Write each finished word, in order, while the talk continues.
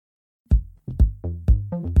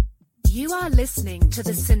You are listening to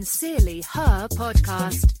the Sincerely Her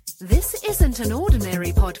podcast. This isn't an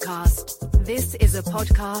ordinary podcast. This is a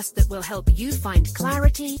podcast that will help you find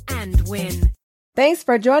clarity and win. Thanks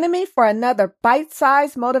for joining me for another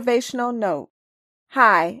bite-sized motivational note.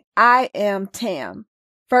 Hi, I am Tam.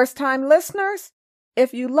 First-time listeners,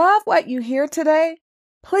 if you love what you hear today,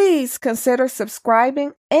 please consider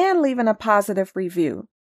subscribing and leaving a positive review.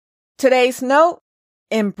 Today's note,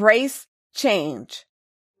 embrace change.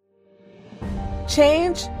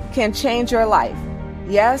 Change can change your life.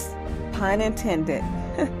 Yes, pun intended.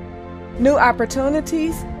 New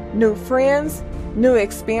opportunities, new friends, new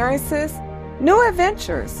experiences, new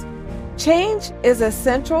adventures. Change is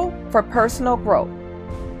essential for personal growth.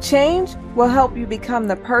 Change will help you become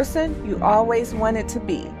the person you always wanted to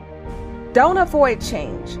be. Don't avoid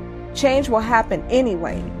change. Change will happen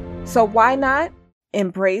anyway. So why not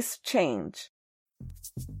embrace change?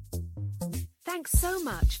 Thanks so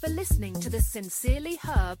much for listening to the Sincerely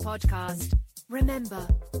Her podcast. Remember,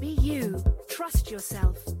 be you, trust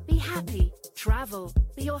yourself, be happy, travel,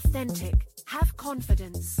 be authentic, have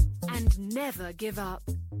confidence, and never give up.